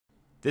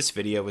This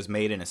video was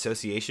made in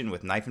association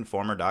with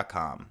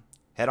KnifeInformer.com.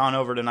 Head on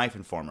over to Knife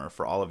Informer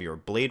for all of your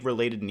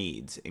blade-related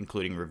needs,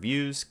 including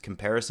reviews,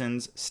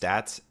 comparisons,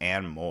 stats,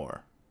 and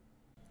more.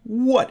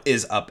 What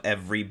is up,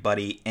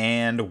 everybody,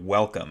 and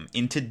welcome.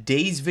 In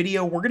today's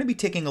video, we're going to be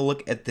taking a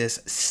look at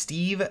this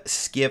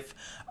Skiff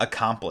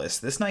Accomplice.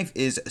 This knife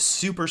is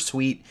super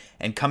sweet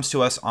and comes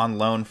to us on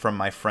loan from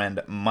my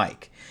friend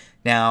Mike.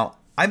 Now,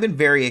 I've been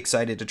very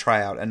excited to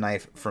try out a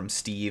knife from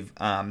Steve.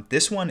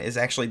 This one is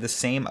actually the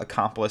same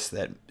Accomplice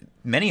that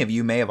many of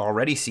you may have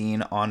already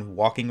seen on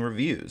Walking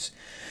Reviews.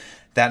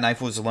 That knife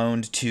was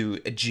loaned to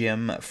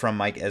Jim from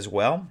Mike as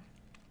well.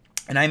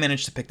 And I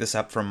managed to pick this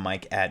up from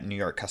Mike at New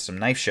York Custom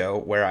Knife Show,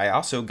 where I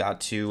also got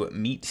to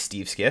meet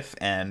Steve Skiff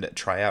and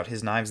try out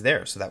his knives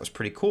there, so that was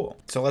pretty cool.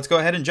 So let's go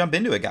ahead and jump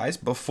into it, guys.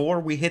 Before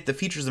we hit the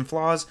features and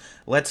flaws,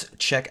 let's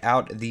check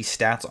out the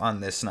stats on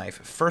this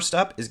knife. First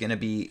up is going to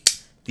be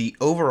the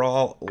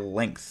overall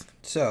length.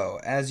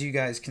 So, as you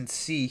guys can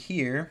see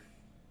here,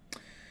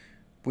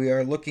 we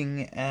are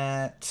looking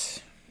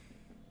at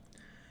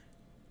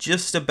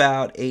just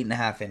about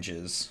 8.5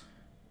 inches.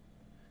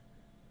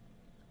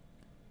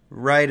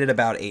 Right at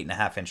about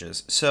 8.5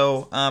 inches.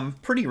 So,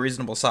 pretty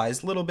reasonable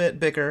size. A little bit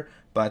bigger,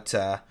 but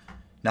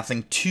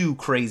nothing too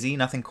crazy.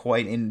 Nothing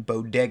quite in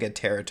bodega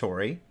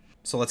territory.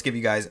 So let's give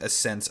you guys a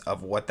sense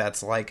of what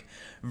that's like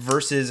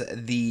versus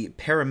the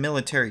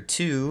Paramilitary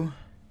 2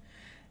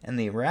 and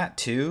the Rat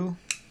 2.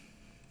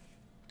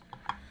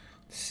 Let's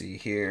see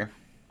here.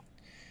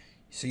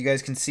 So you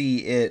guys can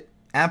see it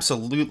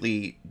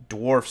absolutely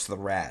dwarfs the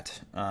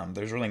Rat.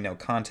 There's really no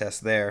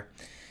contest there.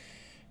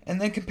 And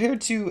then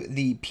compared to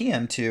the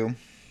PM2,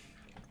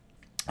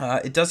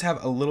 it does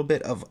have a little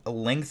bit of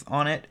length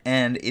on it,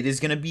 and it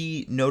is going to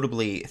be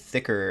notably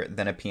thicker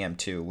than a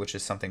PM2, which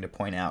is something to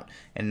point out,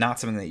 and not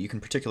something that you can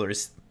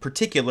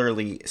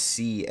particularly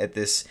see at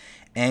this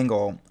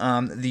angle.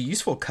 The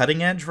useful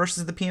cutting edge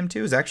versus the PM2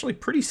 is actually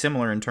pretty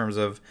similar in terms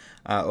of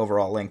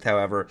overall length.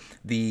 However,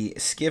 the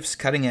Skiff's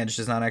cutting edge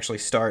does not actually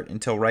start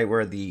until right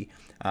where the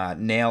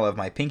nail of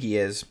my pinky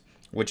is,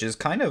 which is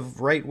kind of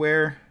right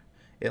where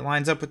it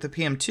lines up with the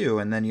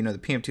PM2, and then, you know, the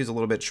PM2 is a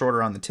little bit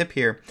shorter on the tip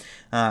here,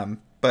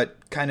 but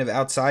kind of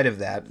outside of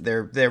that,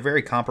 they're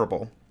very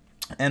comparable.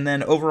 And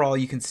then overall,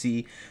 you can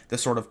see the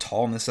sort of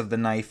tallness of the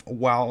knife.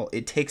 While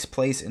it takes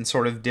place in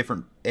sort of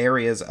different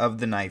areas of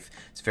the knife,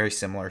 it's very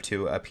similar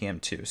to a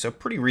PM2. So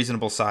pretty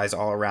reasonable size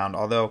all around,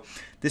 although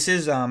this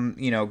is,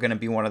 you know, going to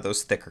be one of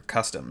those thicker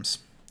customs.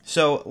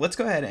 So let's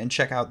go ahead and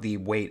check out the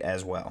weight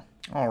as well.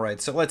 All right,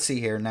 so let's see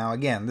here. Now,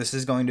 again, this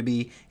is going to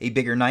be a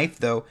bigger knife,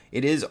 though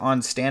it is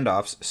on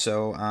standoffs.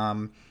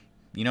 So,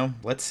 you know,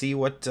 let's see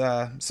what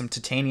some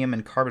titanium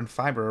and carbon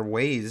fiber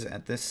weighs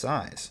at this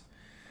size.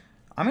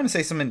 I'm going to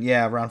say something,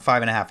 yeah, around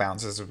 5.5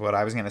 ounces is what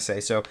I was going to say.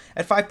 So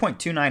at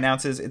 5.29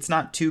 ounces, it's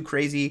not too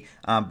crazy,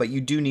 but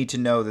you do need to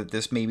know that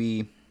this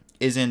maybe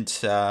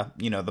isn't,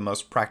 you know, the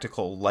most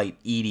practical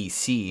light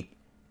EDC.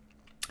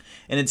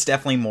 And it's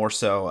definitely more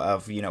so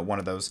of, you know, one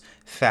of those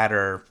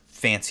fatter,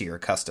 fancier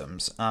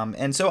customs.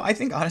 And so I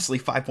think, honestly,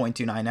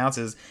 5.29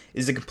 ounces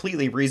is a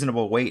completely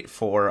reasonable weight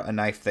for a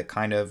knife that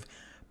kind of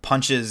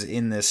punches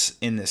in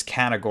this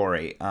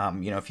category.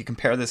 You know, if you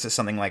compare this to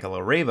something like a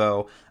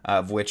Larevo,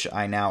 of which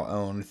I now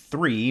own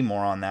 3,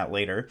 more on that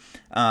later.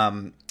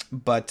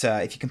 But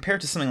if you compare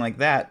it to something like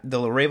that, the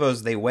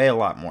Larevos, they weigh a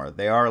lot more.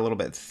 They are a little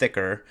bit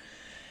thicker.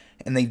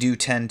 And they do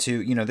tend to,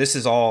 you know, this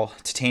is all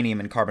titanium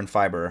and carbon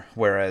fiber,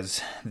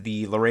 whereas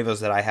the Larevos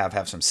that I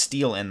have some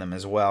steel in them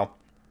as well,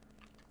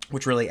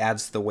 which really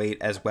adds to the weight,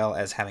 as well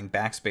as having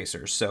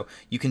backspacers. So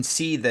you can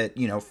see that,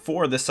 you know,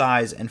 for the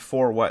size and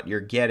for what you're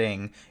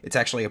getting, it's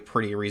actually a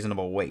pretty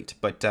reasonable weight.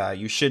 But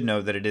you should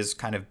know that it is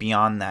kind of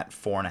beyond that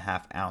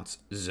 4.5 ounce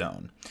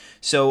zone.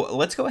 So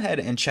let's go ahead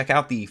and check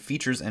out the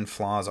features and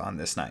flaws on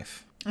this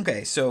knife.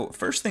 Okay, so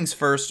first things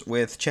first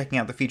with checking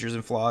out the features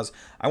and flaws,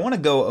 I want to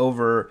go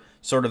over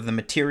sort of the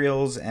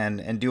materials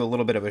and do a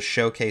little bit of a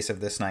showcase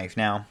of this knife.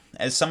 Now,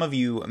 as some of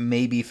you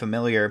may be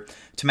familiar,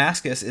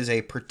 Damascus is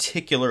a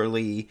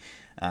particularly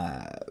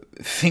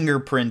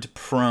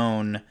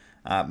fingerprint-prone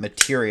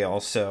material,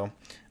 so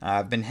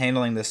I've been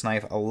handling this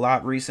knife a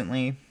lot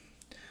recently.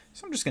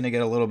 So I'm just going to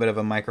get a little bit of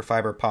a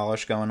microfiber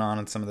polish going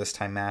on some of this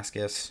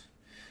Damascus.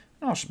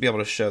 I should be able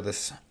to show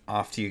this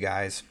off to you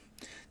guys.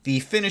 The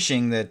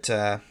finishing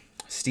that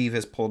Steve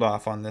has pulled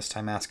off on this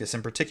Damascus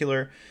in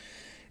particular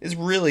is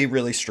really,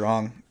 really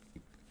strong.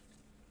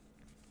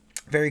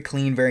 Very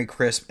clean, very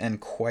crisp, and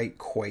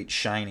quite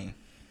shiny.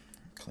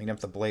 Clean up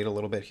the blade a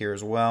little bit here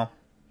as well.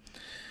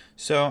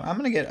 So I'm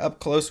going to get up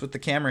close with the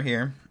camera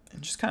here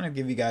and just kind of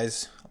give you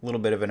guys a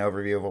little bit of an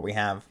overview of what we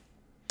have.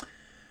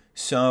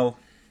 So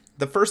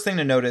the first thing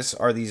to notice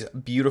are these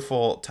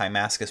beautiful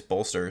Damascus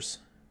bolsters.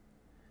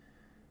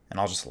 And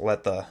I'll just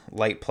let the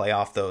light play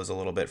off those a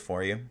little bit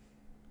for you.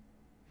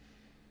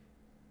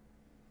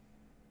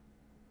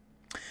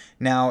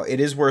 Now, it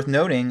is worth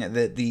noting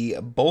that the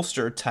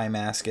bolster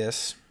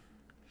Damascus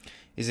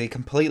is a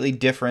completely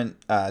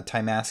different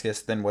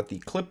Damascus than what the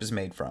clip is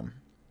made from.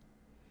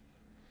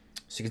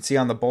 So you can see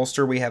on the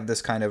bolster we have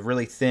this kind of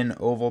really thin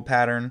oval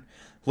pattern,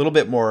 a little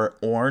bit more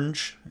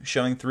orange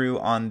showing through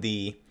on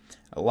the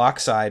lock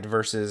side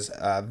versus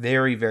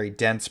very, very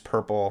dense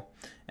purple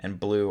and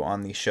blue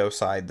on the show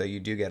side, though you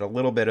do get a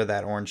little bit of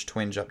that orange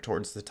twinge up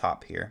towards the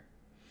top here.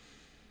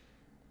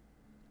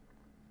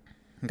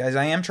 Guys,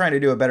 I am trying to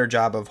do a better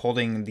job of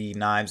holding the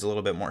knives a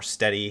little bit more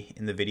steady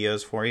in the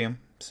videos for you,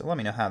 so let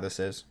me know how this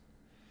is.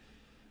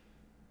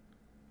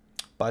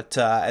 But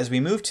as we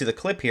move to the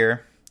clip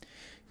here,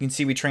 you can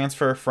see we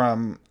transfer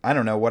from, I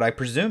don't know, what I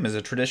presume is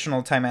a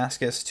traditional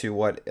Timascus to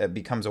what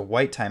becomes a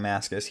white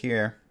Timascus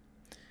here.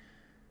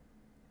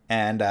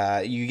 And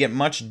you get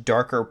much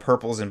darker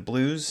purples and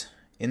blues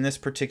in this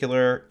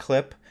particular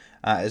clip,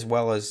 as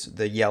well as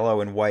the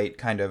yellow and white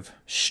kind of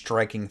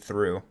striking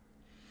through.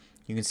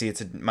 You can see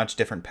it's a much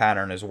different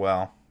pattern as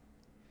well.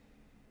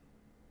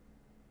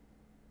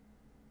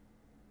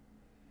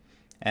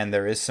 And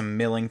there is some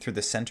milling through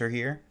the center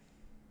here.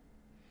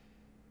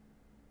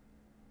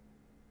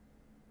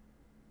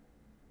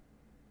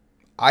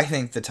 I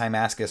think the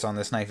Timascus on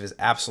this knife is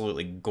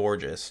absolutely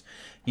gorgeous.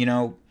 You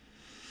know,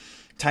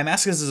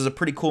 Timascus is a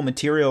pretty cool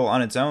material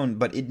on its own,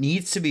 but it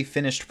needs to be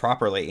finished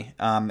properly.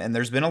 And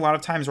there's been a lot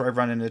of times where I've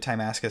run into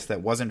Timascus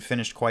that wasn't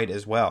finished quite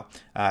as well.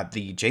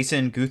 The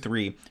Jason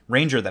Guthrie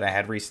Ranger that I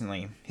had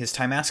recently, his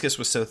Timascus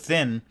was so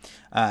thin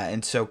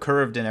and so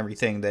curved and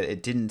everything that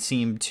it didn't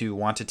seem to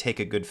want to take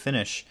a good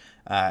finish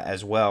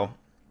as well.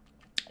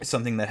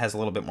 Something that has a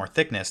little bit more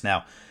thickness.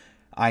 Now,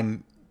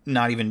 I'm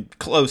not even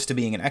close to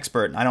being an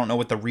expert, and I don't know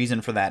what the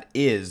reason for that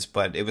is,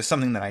 but it was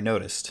something that I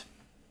noticed.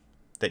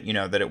 That, you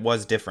know, that it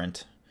was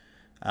different,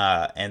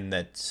 and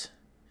that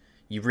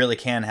you really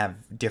can have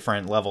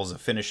different levels of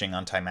finishing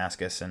on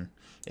Timascus, and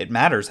it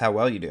matters how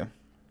well you do.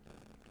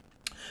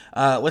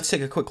 Let's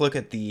take a quick look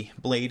at the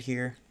blade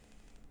here.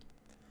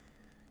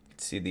 You can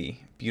see the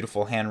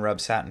beautiful hand rub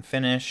satin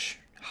finish,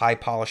 high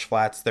polish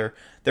flats.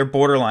 They're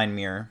borderline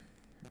mirror.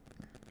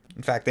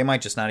 In fact, they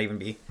might just not even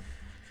be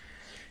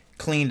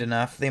cleaned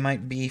enough. They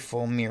might be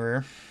full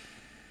mirror,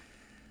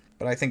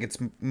 but I think it's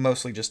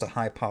mostly just a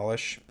high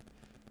polish.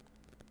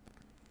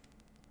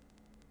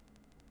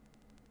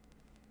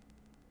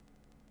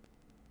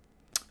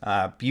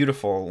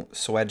 Beautiful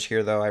swedge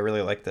here, though. I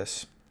really like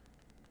this.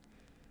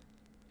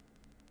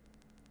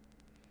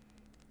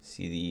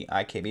 See the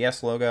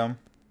IKBS logo.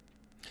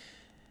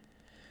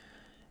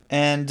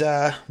 And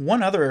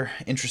one other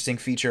interesting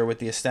feature with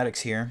the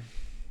aesthetics here.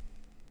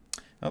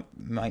 Oh,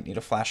 might need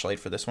a flashlight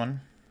for this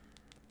one.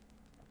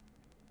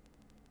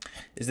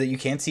 Is that you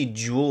can see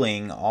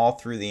jeweling all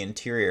through the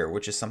interior,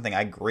 which is something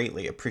I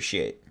greatly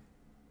appreciate.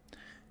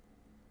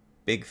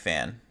 Big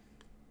fan.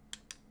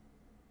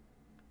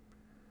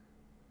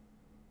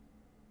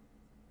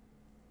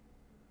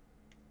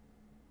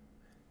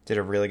 Did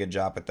a really good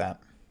job with that.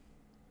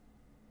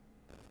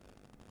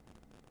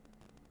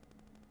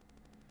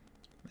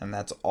 And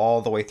that's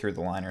all the way through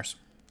the liners.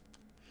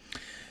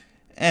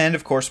 And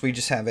of course we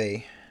just have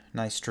a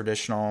nice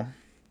traditional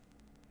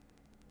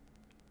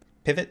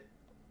pivot.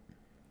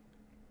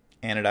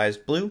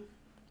 Anodized blue.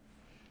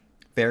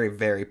 Very,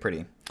 very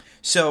pretty.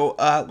 So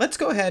let's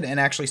go ahead and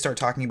actually start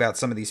talking about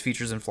some of these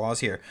features and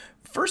flaws here.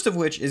 First of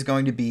which is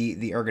going to be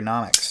the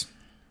ergonomics.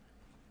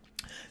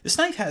 This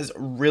knife has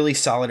really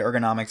solid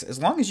ergonomics as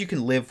long as you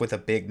can live with a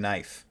big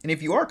knife. And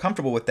if you are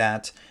comfortable with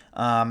that,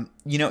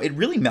 you know, it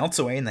really melts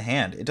away in the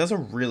hand. It does a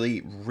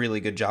really, really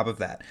good job of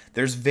that.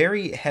 There's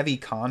very heavy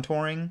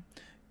contouring.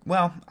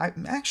 Well,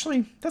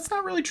 actually, that's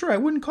not really true. I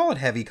wouldn't call it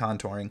heavy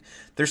contouring.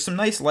 There's some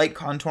nice light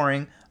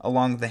contouring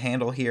along the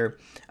handle here,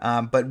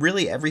 but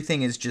really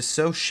everything is just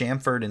so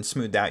chamfered and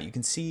smoothed out. You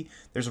can see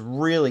there's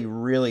really,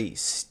 really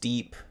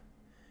steep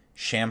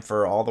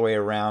chamfer all the way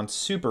around,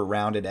 super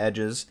rounded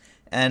edges.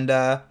 And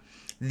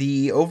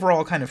the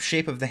overall kind of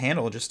shape of the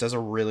handle just does a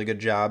really good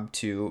job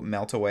to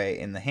melt away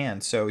in the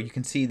hand. So you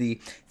can see the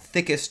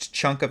thickest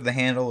chunk of the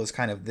handle is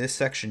kind of this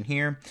section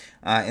here,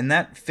 and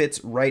that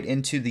fits right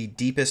into the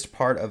deepest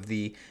part of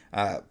the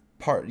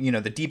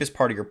the deepest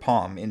part of your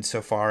palm,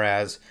 insofar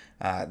as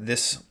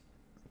this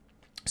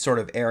sort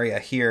of area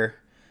here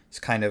is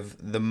kind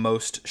of the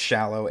most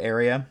shallow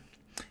area,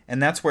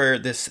 and that's where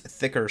this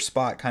thicker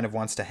spot kind of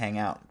wants to hang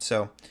out.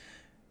 So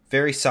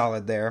very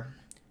solid there.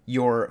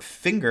 Your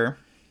finger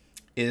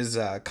is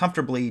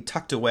comfortably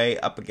tucked away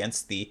up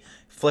against the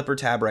flipper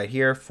tab right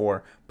here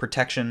for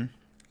protection.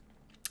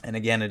 And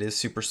again, it is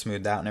super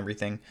smoothed out and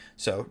everything,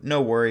 so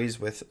no worries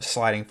with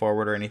sliding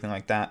forward or anything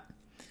like that.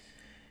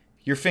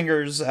 Your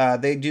fingers,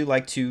 they do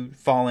like to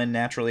fall in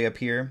naturally up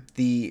here.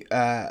 The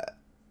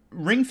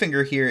ring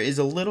finger here is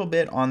a little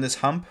bit on this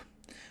hump,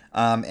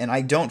 and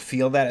I don't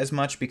feel that as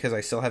much because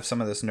I still have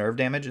some of this nerve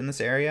damage in this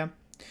area.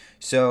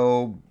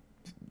 So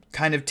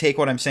kind of take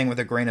what I'm saying with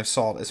a grain of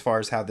salt as far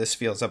as how this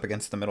feels up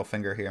against the middle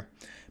finger here.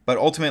 But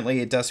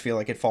ultimately, it does feel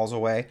like it falls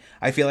away.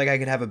 I feel like I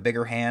could have a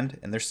bigger hand,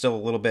 and there's still a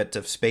little bit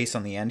of space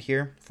on the end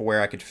here for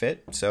where I could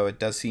fit. So it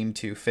does seem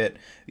to fit,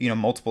 you know,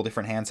 multiple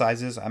different hand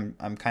sizes. I'm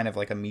kind of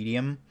like a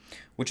medium,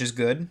 which is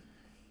good.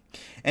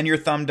 And your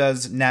thumb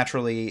does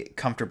naturally,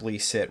 comfortably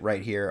sit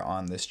right here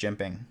on this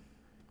jimping.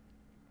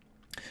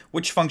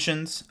 which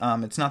functions.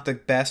 It's not the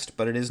best,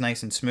 but it is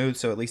nice and smooth,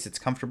 so at least it's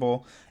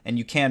comfortable, and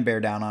you can bear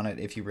down on it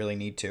if you really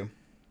need to.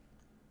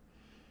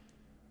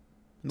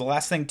 The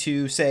last thing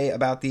to say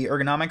about the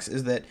ergonomics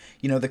is that,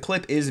 the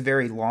clip is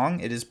very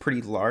long. It is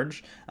pretty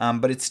large,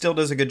 but it still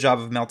does a good job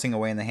of melting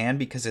away in the hand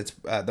because it's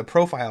the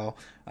profile,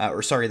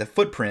 the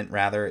footprint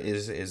rather,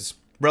 is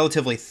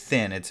relatively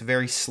thin. It's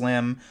very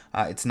slim.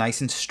 It's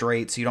nice and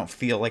straight, so you don't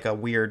feel like a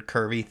weird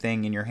curvy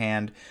thing in your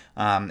hand.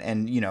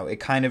 And it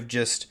kind of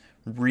just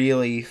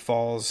really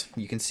falls.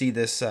 You can see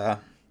this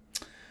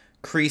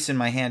crease in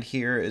my hand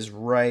here is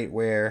right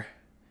where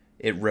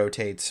it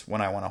rotates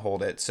when I want to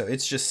hold it. So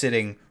it's just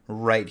sitting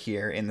right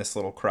here in this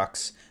little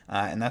crux,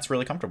 and that's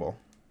really comfortable.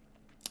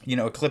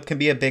 A clip can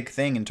be a big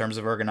thing in terms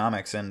of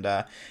ergonomics,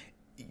 and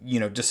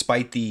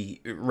despite the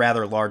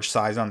rather large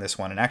size on this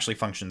one, it actually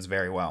functions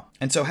very well.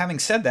 And so having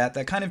said that,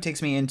 that kind of takes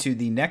me into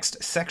the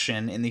next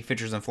section in the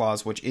features and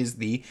flaws, which is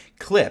the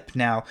clip.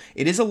 Now,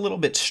 it is a little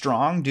bit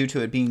strong due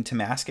to it being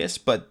Damascus,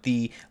 but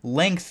the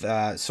length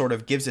sort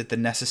of gives it the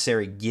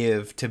necessary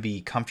give to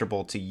be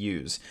comfortable to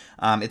use.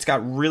 It's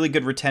got really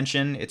good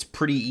retention. It's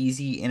pretty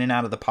easy in and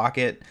out of the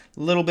pocket.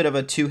 A little bit of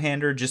a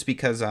two-hander just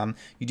because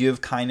you do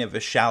have kind of a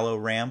shallow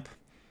ramp.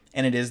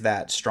 And it is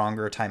that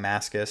stronger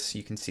Damascus.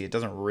 You can see it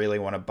doesn't really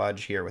want to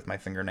budge here with my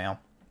fingernail.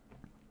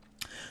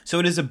 So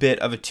it is a bit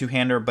of a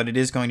two-hander, but it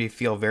is going to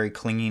feel very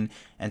clean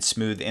and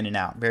smooth in and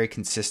out, very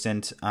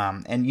consistent.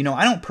 And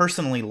I don't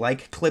personally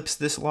like clips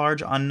this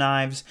large on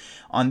knives.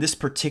 On this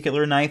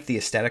particular knife, the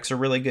aesthetics are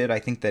really good. I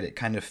think that it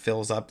kind of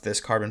fills up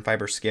this carbon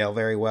fiber scale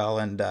very well,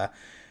 and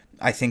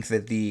I think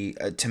that the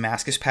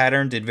Damascus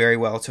pattern did very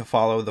well to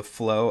follow the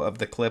flow of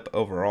the clip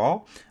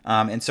overall.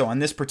 And so on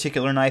this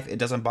particular knife, it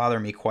doesn't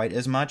bother me quite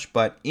as much,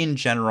 but in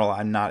general,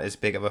 I'm not as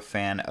big of a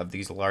fan of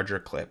these larger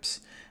clips.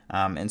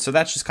 And so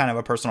that's just kind of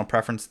a personal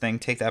preference thing.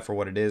 Take that for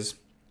what it is.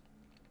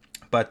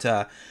 But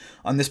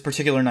on this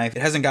particular knife,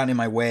 it hasn't gotten in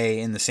my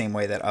way in the same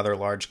way that other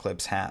large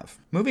clips have.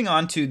 Moving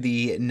on to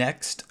the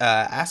next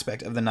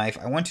aspect of the knife,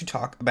 I want to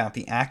talk about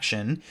the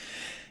action.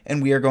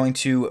 And we are going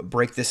to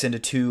break this into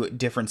two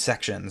different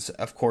sections,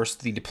 of course,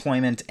 the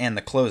deployment and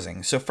the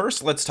closing. So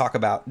first, let's talk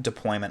about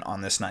deployment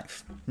on this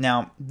knife.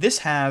 Now, this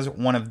has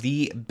one of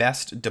the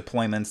best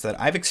deployments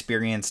that I've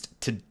experienced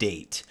to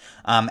date.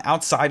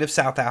 Outside of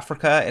South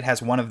Africa, it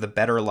has one of the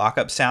better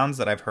lockup sounds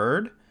that I've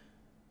heard.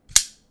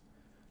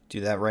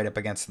 Do that right up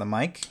against the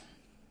mic.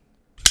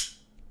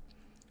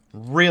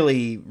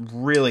 Really,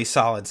 really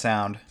solid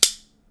sound.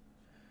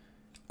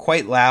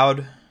 Quite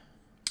loud.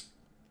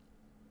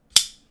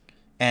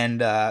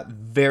 And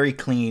very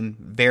clean,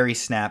 very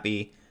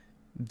snappy,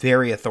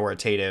 very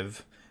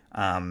authoritative.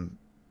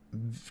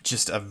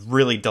 Just a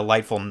really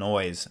delightful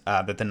noise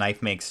that the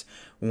knife makes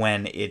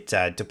when it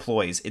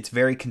deploys. It's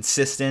very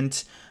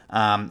consistent,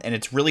 and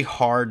it's really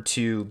hard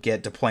to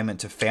get deployment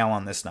to fail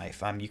on this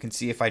knife. You can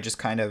see if I just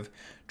kind of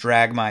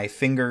drag my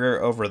finger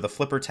over the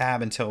flipper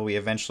tab until we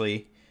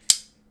eventually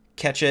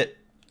catch it.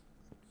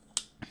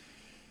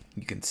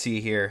 You can see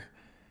here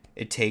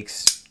it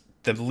takes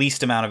the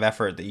least amount of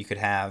effort that you could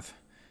have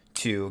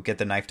to get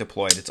the knife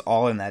deployed. It's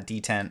all in that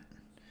detent,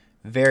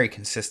 very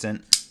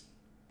consistent,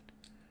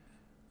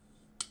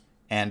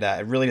 and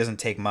it really doesn't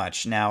take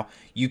much. Now,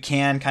 you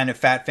can kind of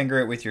fat finger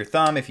it with your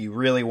thumb if you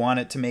really want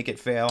it to make it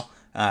fail,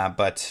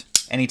 but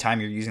anytime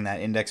you're using that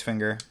index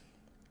finger,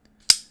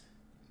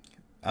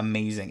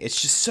 amazing.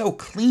 It's just so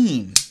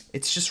clean.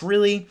 It's just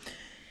really,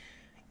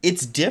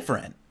 it's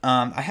different.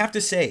 I have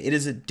to say, it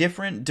is a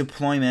different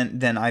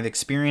deployment than I've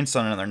experienced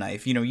on another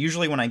knife.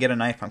 Usually when I get a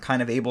knife, I'm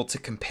kind of able to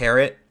compare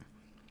it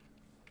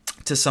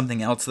to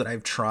something else that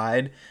I've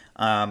tried.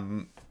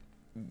 Part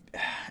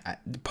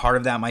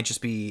of that might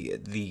just be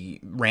the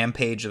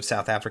rampage of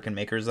South African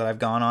makers that I've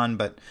gone on,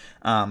 but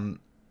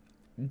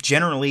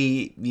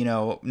generally,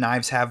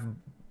 knives have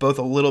both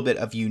a little bit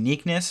of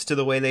uniqueness to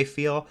the way they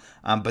feel,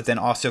 but then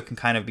also can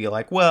kind of be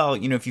like, well,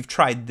 if you've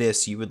tried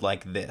this, you would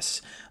like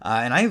this.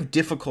 And I have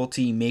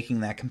difficulty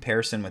making that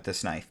comparison with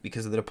this knife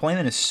because the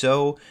deployment is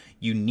so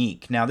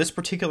unique. Now, this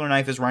particular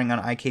knife is running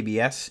on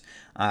IKBS.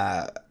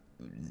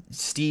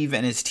 Steve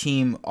and his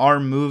team are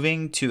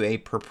moving to a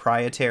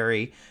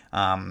proprietary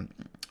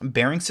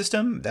bearing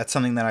system. That's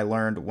something that I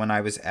learned when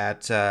I was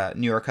at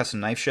New York Custom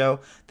Knife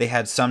Show. They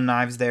had some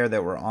knives there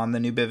that were on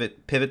the new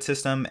pivot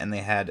system, and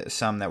they had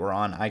some that were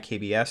on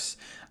IKBS.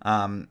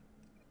 I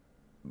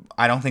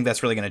don't think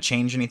that's really going to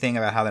change anything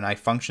about how the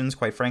knife functions,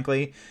 quite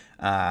frankly.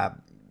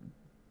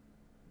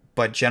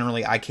 But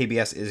generally,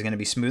 IKBS is going to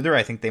be smoother.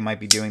 I think they might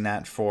be doing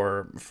that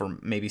for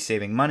maybe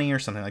saving money or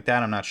something like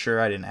that. I'm not sure.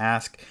 I didn't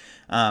ask.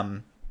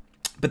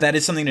 But that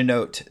is something to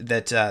note,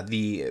 that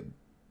the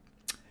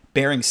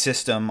bearing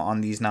system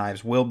on these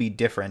knives will be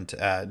different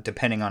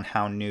depending on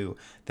how new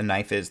the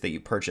knife is that you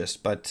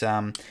purchased. But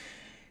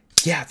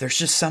yeah, there's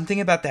just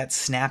something about that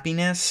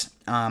snappiness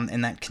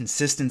and that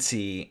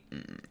consistency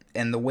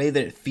and the way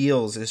that it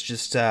feels is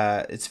just,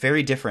 it's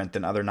very different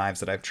than other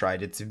knives that I've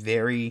tried. It's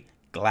very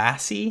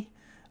glassy.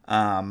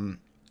 I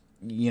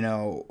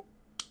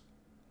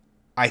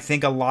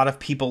think a lot of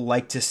people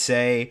like to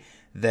say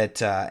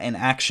that an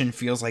action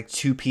feels like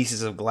two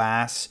pieces of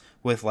glass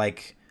with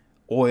like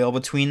oil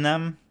between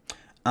them.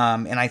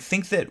 And I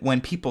think that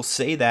when people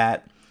say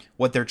that,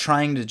 what they're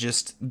trying to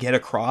just get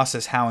across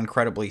is how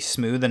incredibly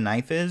smooth a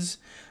knife is.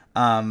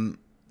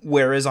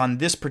 Whereas on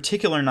this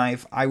particular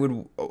knife, I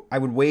would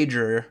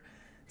wager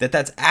that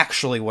that's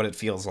actually what it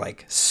feels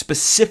like.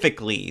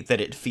 Specifically,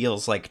 that it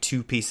feels like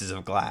two pieces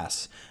of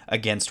glass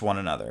against one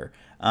another.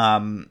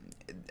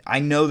 I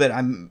know that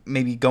I'm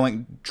maybe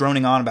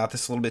droning on about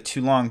this a little bit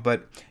too long,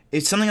 but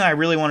it's something that I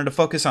really wanted to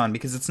focus on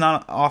because it's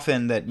not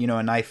often that, you know,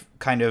 a knife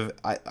kind of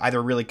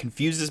either really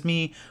confuses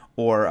me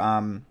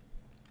or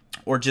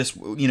just,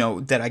 you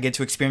know, that I get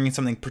to experience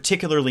something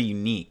particularly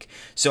unique.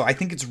 So I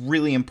think it's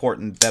really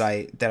important that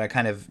I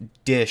kind of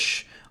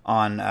dish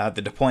on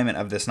the deployment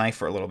of this knife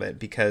for a little bit,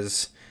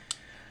 because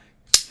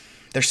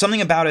there's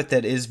something about it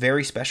that is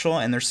very special,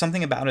 and there's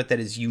something about it that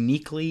is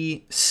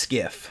uniquely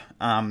Skiff.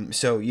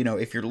 So, you know,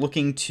 if you're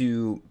looking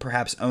to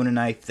perhaps own a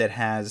knife that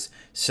has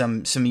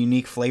some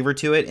unique flavor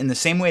to it, in the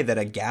same way that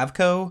a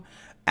Gavco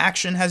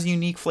action has a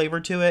unique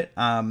flavor to it,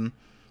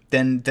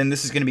 then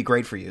this is going to be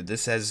great for you.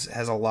 This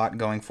has a lot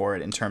going for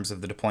it in terms of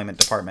the deployment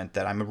department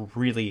that I'm a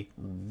really,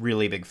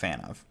 really big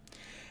fan of.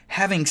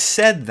 Having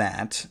said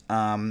that,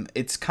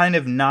 it's kind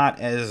of not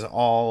as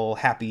all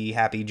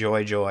happy,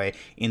 joy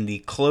in the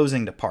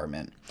closing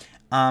department.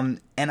 And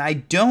I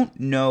don't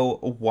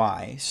know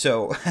why.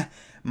 So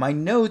my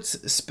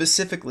notes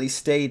specifically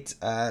state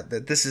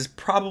that this is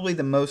probably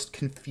the most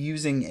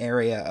confusing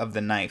area of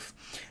the knife.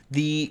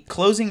 The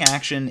closing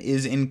action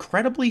is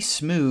incredibly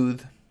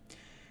smooth,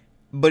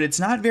 but it's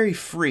not very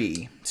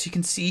free. So you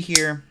can see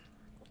here,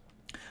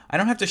 I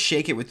don't have to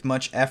shake it with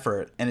much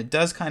effort, and it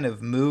does kind of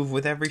move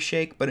with every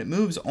shake, but it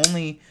moves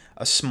only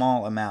a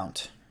small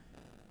amount.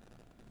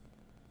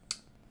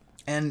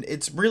 And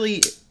it's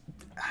really,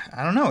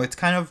 I don't know, it's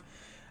kind of,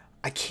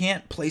 I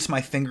can't place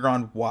my finger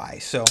on why.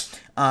 So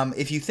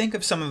if you think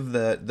of some of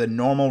the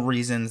normal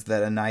reasons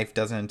that a knife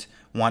doesn't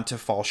want to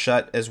fall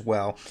shut as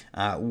well,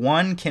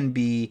 one can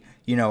be,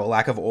 you know, a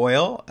lack of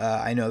oil.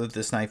 I know that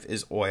this knife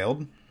is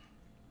oiled.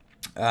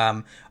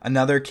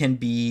 Another can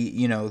be,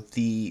 you know,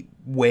 the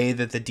way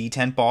that the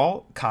detent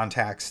ball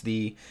contacts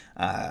the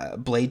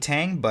blade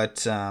tang,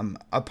 but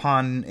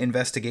upon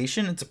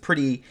investigation, it's a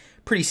pretty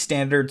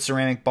standard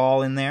ceramic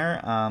ball in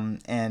there,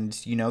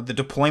 and, you know, the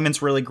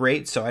deployment's really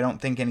great, so I don't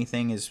think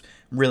anything is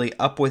really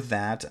up with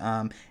that.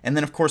 And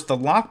then, of course, the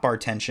lock bar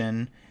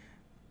tension.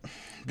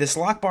 This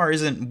lock bar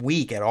isn't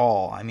weak at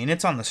all. I mean,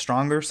 it's on the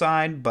stronger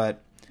side,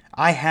 but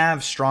I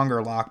have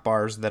stronger lock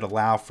bars that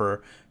allow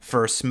for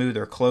a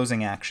smoother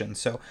closing action.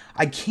 So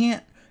I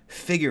can't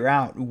figure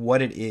out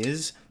what it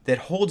is that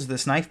holds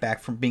this knife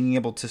back from being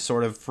able to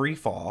sort of free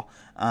fall.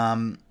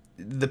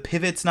 The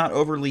pivot's not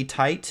overly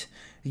tight.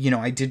 You know,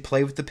 I did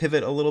play with the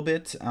pivot a little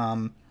bit,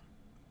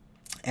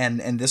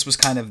 and this was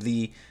kind of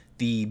the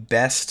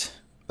best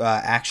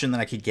action that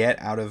I could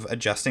get out of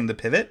adjusting the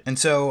pivot. And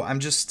so I'm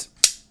just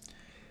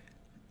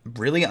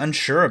really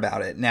unsure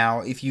about it. Now,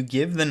 if you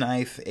give the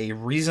knife a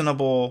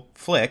reasonable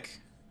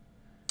flick,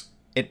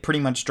 it pretty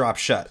much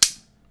drops shut.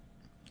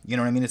 You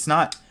know what I mean? It's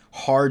not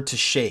hard to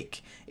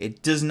shake.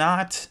 It's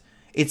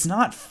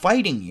not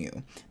fighting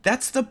you.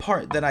 That's the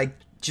part that I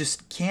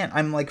just can't.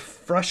 I'm like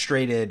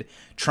frustrated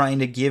trying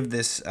to give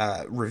this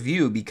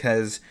review,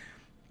 because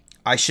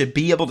I should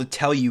be able to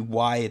tell you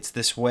why it's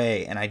this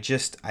way, and I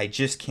just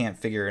can't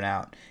figure it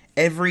out.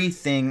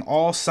 Everything,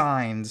 all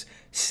signs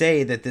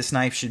say that this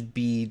knife should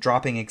be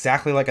dropping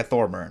exactly like a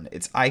Thorburn.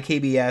 It's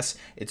IKBS,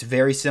 it's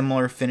very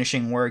similar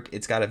finishing work,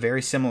 it's got a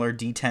very similar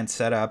detent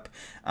setup,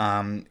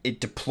 it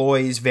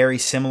deploys very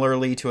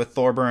similarly to a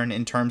Thorburn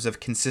in terms of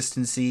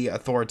consistency,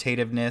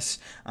 authoritativeness,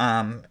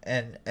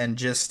 and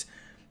just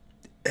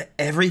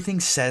everything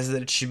says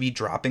that it should be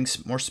dropping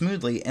more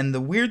smoothly. And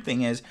the weird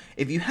thing is,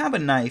 if you have a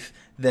knife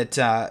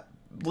that,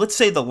 let's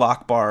say the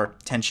lock bar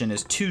tension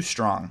is too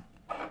strong,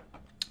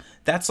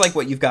 that's like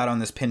what you've got on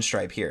this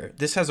pinstripe here.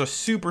 This has a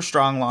super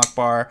strong lock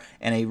bar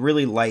and a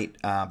really light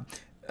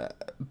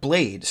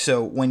blade.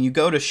 So when you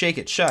go to shake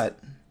it shut,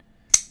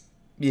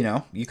 you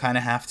know, you kind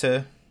of have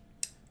to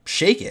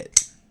shake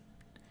it.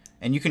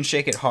 And you can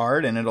shake it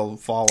hard and it'll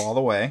fall all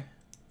the way.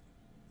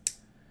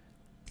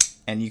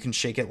 And you can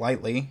shake it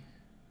lightly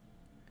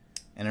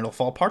and it'll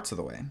fall parts of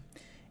the way.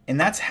 And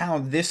that's how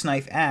this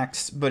knife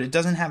acts, but it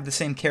doesn't have the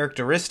same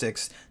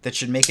characteristics that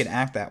should make it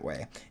act that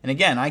way. And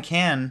again, I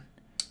can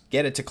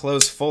get it to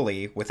close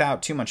fully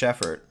without too much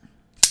effort.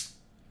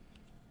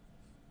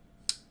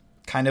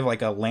 Kind of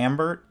like a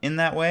Lambert in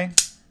that way.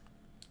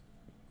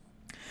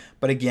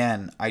 But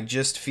again, I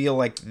just feel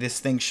like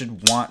this thing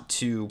should want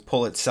to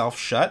pull itself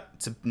shut.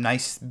 It's a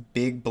nice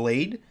big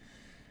blade.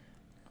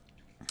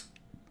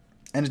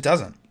 And it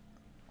doesn't.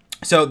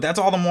 So that's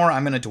all the more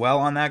I'm going to dwell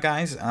on that,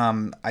 guys.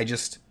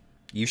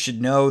 You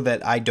should know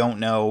that I don't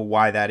know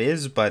why that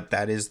is, but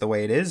that is the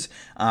way it is.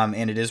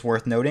 And it is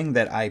worth noting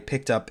that I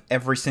picked up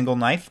every single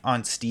knife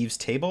on Steve's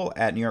table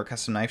at New York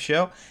Custom Knife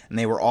Show, and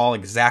they were all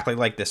exactly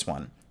like this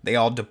one. They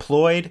all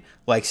deployed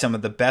like some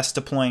of the best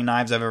deploying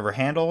knives I've ever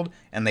handled,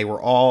 and they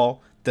were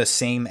all the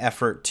same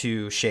effort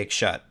to shake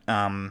shut.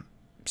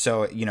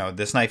 So, you know,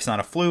 this knife's not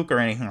a fluke or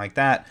anything like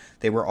that.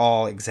 They were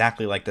all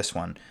exactly like this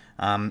one.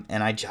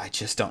 And I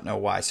just don't know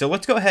why. So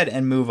let's go ahead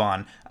and move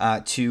on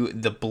to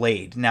the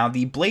blade. Now,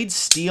 the blade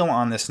steel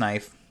on this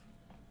knife,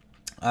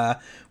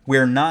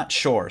 we're not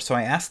sure. So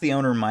I asked the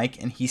owner,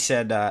 Mike, and he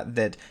said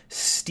that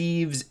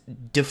Steve's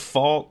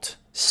default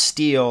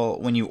steel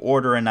when you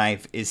order a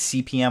knife is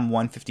CPM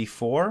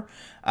 154,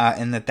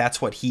 and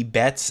that's what he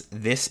bets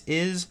this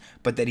is,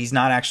 but that he's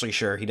not actually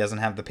sure. He doesn't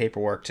have the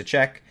paperwork to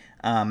check.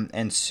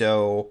 And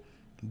so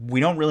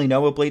we don't really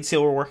know what blade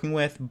steel we're working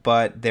with,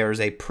 but there's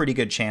a pretty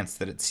good chance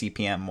that it's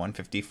CPM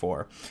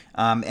 154.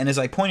 And as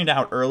I pointed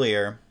out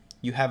earlier,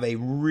 you have a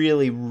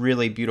really,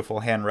 really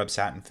beautiful hand rub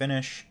satin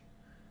finish.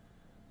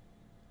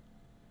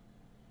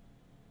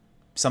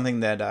 Something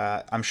that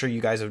I'm sure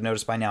you guys have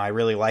noticed by now I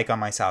really like on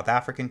my South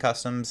African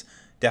customs.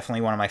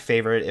 Definitely one of my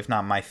favorite, if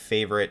not my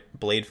favorite,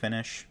 blade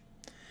finish.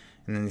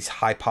 And then these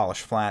high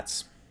polished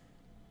flats.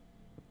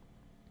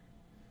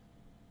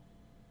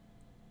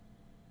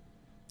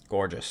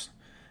 Gorgeous.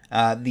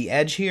 The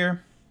edge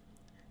here,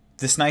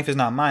 this knife is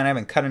not mine. I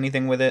haven't cut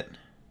anything with it.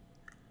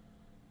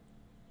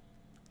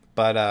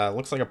 But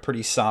looks like a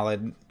pretty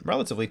solid,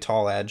 relatively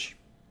tall edge.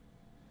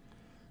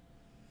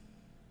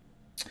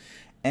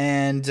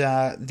 And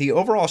the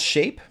overall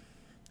shape,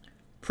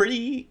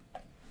 pretty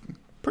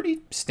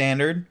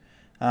standard.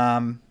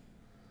 I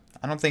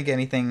don't think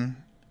anything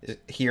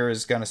here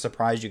is going to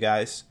surprise you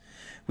guys.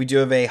 We do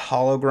have a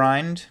hollow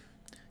grind,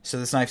 so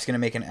this knife's going to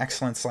make an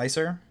excellent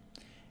slicer.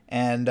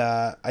 And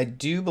I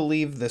do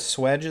believe the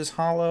swedge is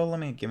hollow. Let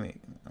me give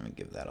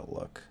that a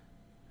look.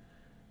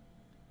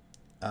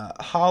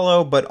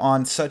 Hollow, but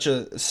on such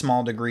a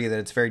small degree that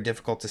it's very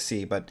difficult to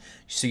see. But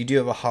so you do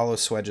have a hollow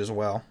swedge as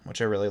well,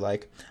 which I really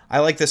like. I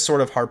like this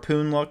sort of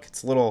harpoon look.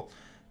 It's a little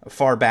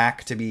far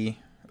back to be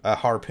a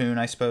harpoon,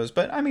 I suppose,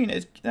 but I mean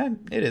it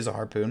is a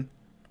harpoon.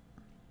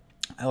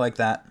 I like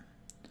that.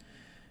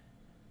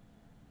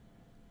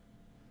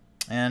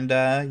 And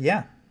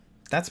yeah.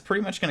 That's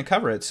pretty much going to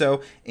cover it.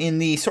 So in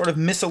the sort of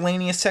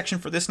miscellaneous section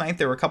for this knife,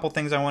 there were a couple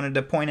things I wanted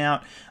to point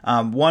out.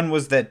 One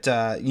was that,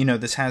 you know,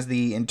 this has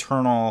the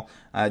internal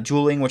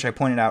jeweling, which I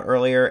pointed out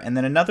earlier. And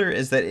then another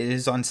is that it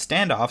is on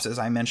standoffs, as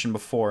I mentioned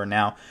before.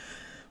 Now,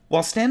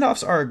 while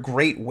standoffs are a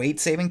great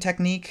weight-saving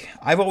technique,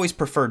 I've always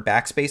preferred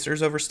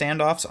backspacers over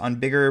standoffs on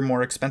bigger,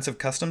 more expensive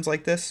customs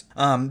like this.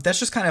 That's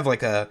just kind of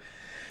like a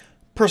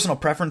personal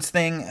preference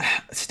thing.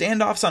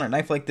 Standoffs on a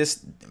knife like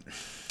this,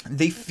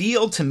 they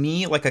feel to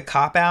me like a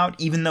cop-out,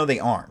 even though they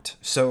aren't.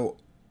 So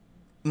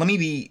let me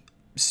be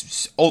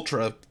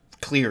ultra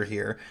clear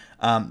here,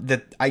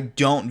 that I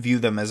don't view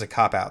them as a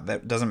cop-out.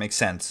 That doesn't make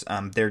sense.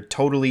 They're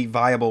totally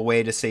viable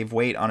way to save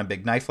weight on a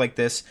big knife like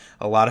this.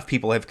 A lot of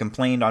people have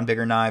complained on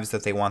bigger knives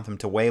that they want them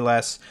to weigh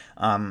less.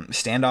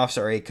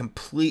 Standoffs are a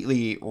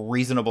completely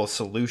reasonable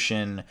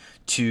solution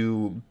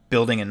to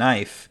building a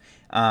knife.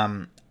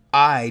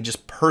 I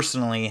just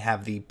personally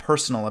have the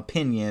personal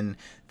opinion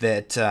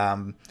that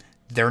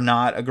they're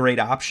not a great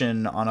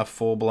option on a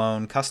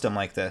full-blown custom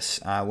like this.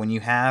 When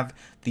you have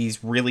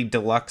these really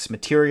deluxe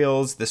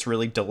materials, this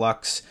really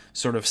deluxe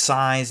sort of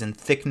size and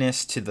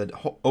thickness to the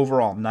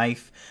overall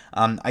knife,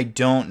 I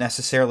don't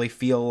necessarily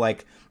feel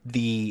like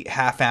the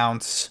half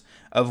ounce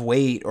of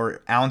weight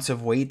or ounce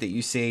of weight that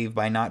you save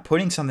by not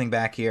putting something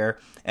back here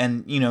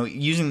and, you know,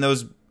 using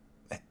those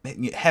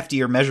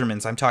heftier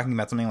measurements. I'm talking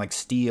about something like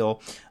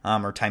steel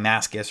or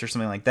Timascus or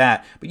something like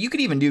that. But you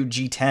could even do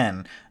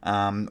G10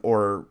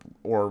 or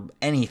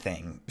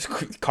anything.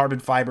 Carbon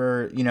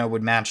fiber, you know,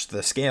 would match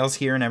the scales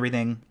here and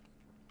everything.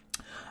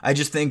 I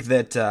just think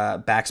that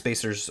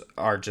backspacers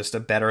are just a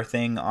better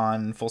thing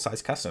on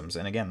full-size customs.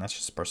 And again, that's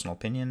just a personal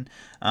opinion.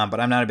 But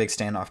I'm not a big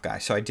standoff guy,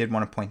 so I did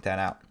want to point that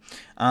out.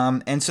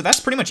 And so that's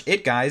pretty much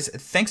it, guys.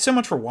 Thanks so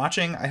much for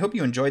watching. I hope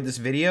you enjoyed this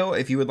video.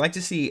 If you would like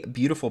to see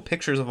beautiful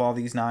pictures of all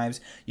these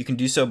knives, you can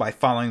do so by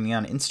following me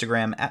on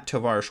Instagram at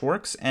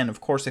tovarishworks. And of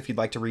course, if you'd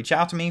like to reach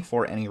out to me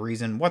for any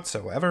reason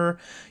whatsoever,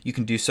 you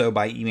can do so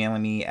by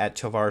emailing me at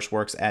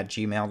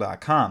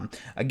tovarishworks@gmail.com.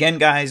 Again,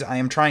 guys, I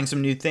am trying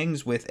some new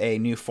things with a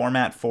new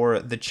format for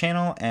the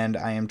channel, and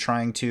I am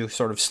trying to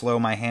sort of slow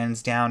my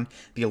hands down,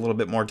 be a little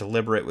bit more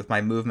deliberate with my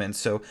movements.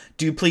 So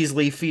do please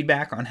leave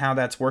feedback on how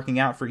that's working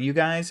out for you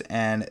guys.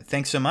 And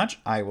thanks so much.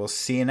 I will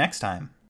see you next time.